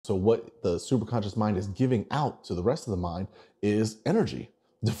So what the superconscious mind is giving out to the rest of the mind is energy,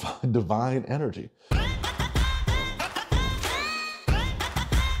 divine energy.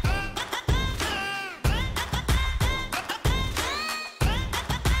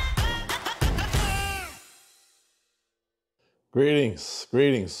 Greetings,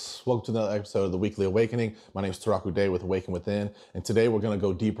 greetings. Welcome to another episode of the Weekly Awakening. My name is Taraku Day with Awaken Within, and today we're going to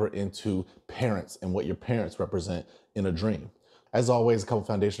go deeper into parents and what your parents represent in a dream. As always, a couple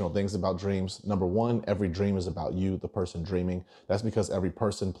foundational things about dreams. Number one, every dream is about you, the person dreaming. That's because every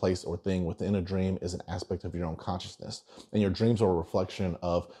person, place, or thing within a dream is an aspect of your own consciousness. And your dreams are a reflection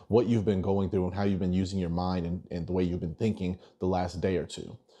of what you've been going through and how you've been using your mind and the way you've been thinking the last day or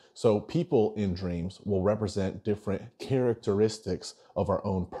two. So people in dreams will represent different characteristics of our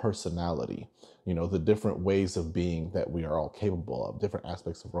own personality, the different ways of being that we are all capable of, different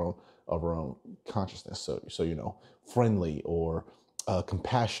aspects of our own consciousness. So friendly or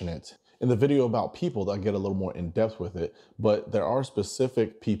compassionate. In the video about people, I get a little more in depth with it, but there are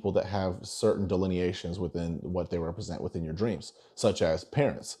specific people that have certain delineations within what they represent within your dreams, such as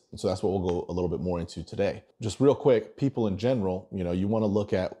parents. And so that's what we'll go a little bit more into today. Just real quick, people in general, you want to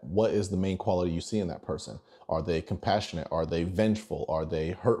look at what is the main quality you see in that person. Are they compassionate? Are they vengeful? Are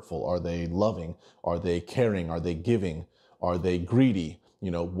they hurtful? Are they loving? Are they caring? Are they giving? Are they greedy?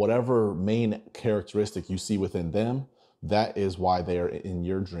 Whatever main characteristic you see within them, that is why they are in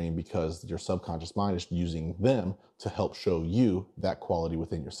your dream, because your subconscious mind is using them to help show you that quality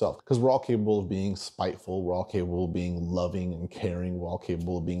within yourself. Because we're all capable of being spiteful. We're all capable of being loving and caring. We're all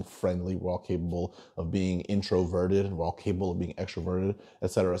capable of being friendly. We're all capable of being introverted. We're all capable of being extroverted, et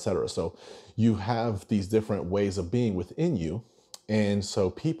cetera, et cetera. So you have these different ways of being within you. And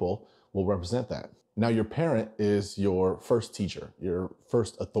so people will represent that. Now, your parent is your first teacher, your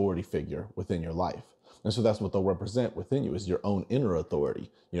first authority figure within your life. And so that's what they'll represent within you, is your own inner authority,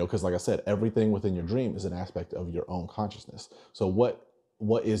 because like I said, everything within your dream is an aspect of your own consciousness. So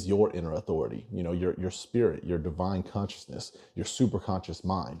what is your inner authority? Your spirit, your divine consciousness, your superconscious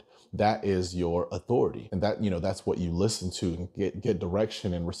mind. That is your authority. And that, that's what you listen to and get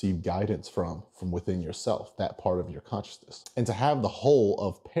direction and receive guidance from within yourself, that part of your consciousness. And to have the whole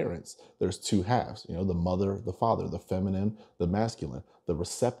of parents, there's two halves, the mother, the father, the feminine, the masculine, the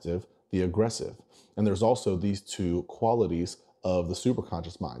receptive, the aggressive. And there's also these two qualities of the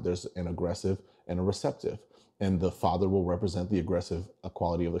superconscious mind. There's an aggressive and a receptive. And the father will represent the aggressive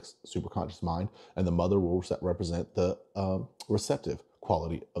quality of the superconscious mind, and the mother will represent the receptive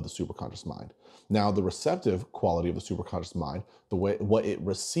quality of the superconscious mind. Now, the receptive quality of the superconscious mind, what it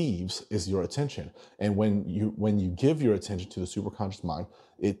receives is your attention. And when you give your attention to the superconscious mind,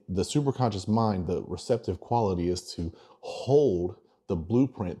 the superconscious mind, the receptive quality is to hold the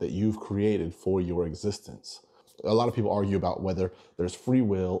blueprint that you've created for your existence. A lot of people argue about whether there's free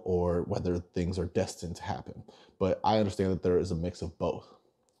will or whether things are destined to happen. But I understand that there is a mix of both.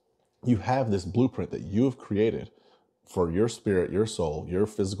 You have this blueprint that you have created for your spirit, your soul, your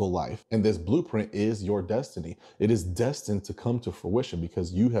physical life. And this blueprint is your destiny. It is destined to come to fruition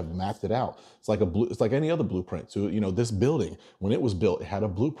because you have mapped it out. It's like any other blueprint. So, this building, when it was built, it had a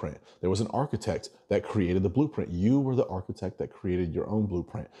blueprint. There was an architect that created the blueprint. You were the architect that created your own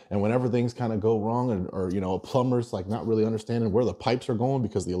blueprint. And whenever things kind of go wrong, or a plumber's like not really understanding where the pipes are going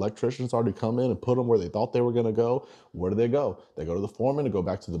because the electricians already come in and put them where they thought they were going to go, where do they go? They go to the foreman to go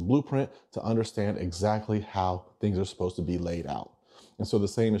back to the blueprint to understand exactly how things are supposed to be laid out. And so the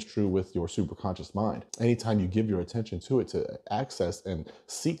same is true with your superconscious mind. Anytime you give your attention to it, to access and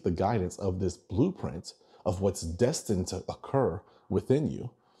seek the guidance of this blueprint of what's destined to occur within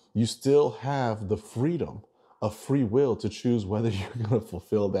you, you still have the freedom of free will to choose whether you're going to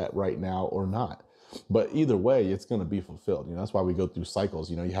fulfill that right now or not. But either way, it's going to be fulfilled. That's why we go through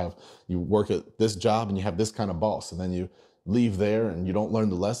cycles. You work at this job and you have this kind of boss, and then you leave there and you don't learn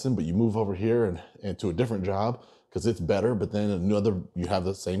the lesson, but you move over here and to a different job because it's better. But then you have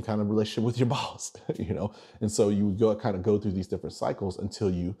the same kind of relationship with your boss, And so you go through these different cycles until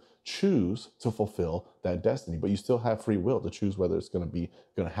you choose to fulfill that destiny. But you still have free will to choose whether it's going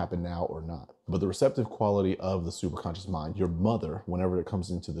to happen now or not. But the receptive quality of the superconscious mind, your mother, whenever it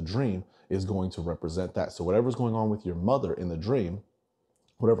comes into the dream, is going to represent that. So whatever's going on with your mother in the dream,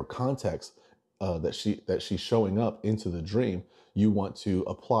 whatever context that she's showing up into the dream, you want to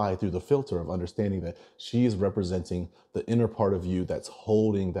apply through the filter of understanding that she is representing the inner part of you that's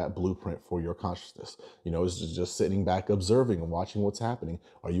holding that blueprint for your consciousness. It's just sitting back, observing and watching what's happening.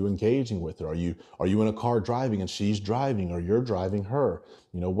 Are you engaging with her? Are you in a car driving and she's driving, or you're driving her?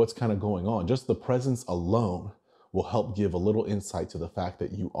 What's kind of going on? Just the presence alone will help give a little insight to the fact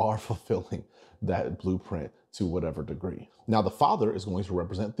that you are fulfilling that blueprint to whatever degree. Now, the father is going to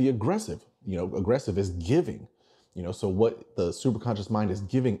represent the aggressive. Aggressive is giving. So what the superconscious mind is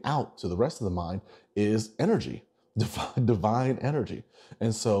giving out to the rest of the mind is energy, divine energy.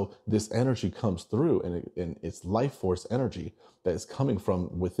 And so this energy comes through, and it's life force energy that is coming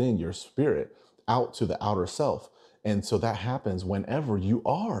from within your spirit out to the outer self. And so that happens whenever you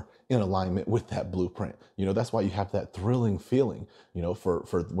are in alignment with that blueprint. That's why you have that thrilling feeling,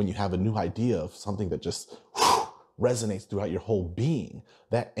 for when you have a new idea of something that just resonates throughout your whole being.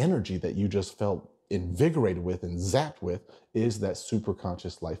 That energy that you just felt invigorated with and zapped with is that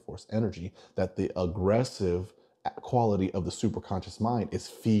superconscious life force energy that the aggressive quality of the superconscious mind is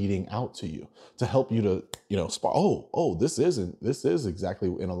feeding out to you to help you to, spark, this is exactly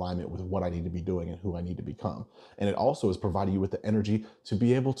in alignment with what I need to be doing and who I need to become. And it also is providing you with the energy to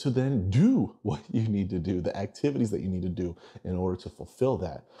be able to then do what you need to do, the activities that you need to do in order to fulfill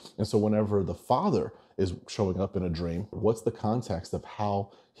that. And so whenever the father is showing up in a dream, what's the context of how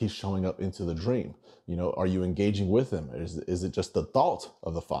he's showing up into the dream? Are you engaging with him? Is it just the thought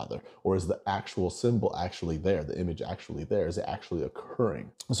of the father, or is the actual symbol actually there? The image actually there? Is it actually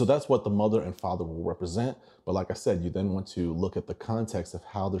occurring? And so that's what the mother and father will represent. But like I said, you then want to look at the context of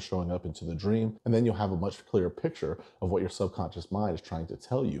how they're showing up into the dream. And then you'll have a much clearer picture of what your subconscious mind is trying to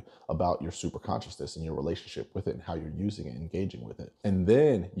tell you about your superconsciousness and your relationship with it and how you're using it, engaging with it. And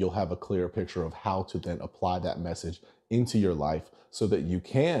then you'll have a clearer picture of how to then apply that message into your life so that you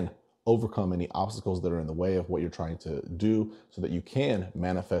can overcome any obstacles that are in the way of what you're trying to do, so that you can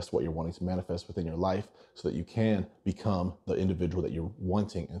manifest what you're wanting to manifest within your life, so that you can become the individual that you're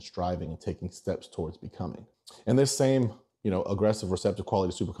wanting and striving and taking steps towards becoming. And this same, aggressive, receptive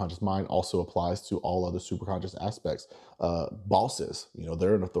quality superconscious mind also applies to all other superconscious aspects. Bosses,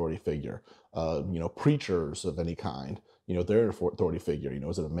 they're an authority figure. Preachers of any kind, they're an authority figure.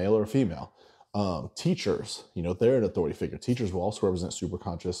 Is it a male or a female? Teachers, they're an authority figure. Teachers will also represent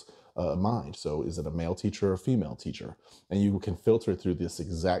superconscious mind. So is it a male teacher or a female teacher? And you can filter through this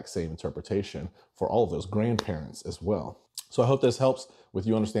exact same interpretation for all of those. Grandparents as well. So I hope this helps with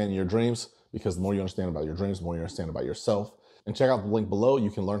you understanding your dreams, because the more you understand about your dreams, the more you understand about yourself. And check out the link below.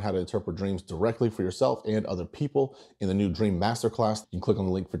 You can learn how to interpret dreams directly for yourself and other people in the new Dream Masterclass. You can click on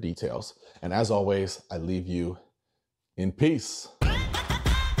the link for details. And as always, I leave you in peace.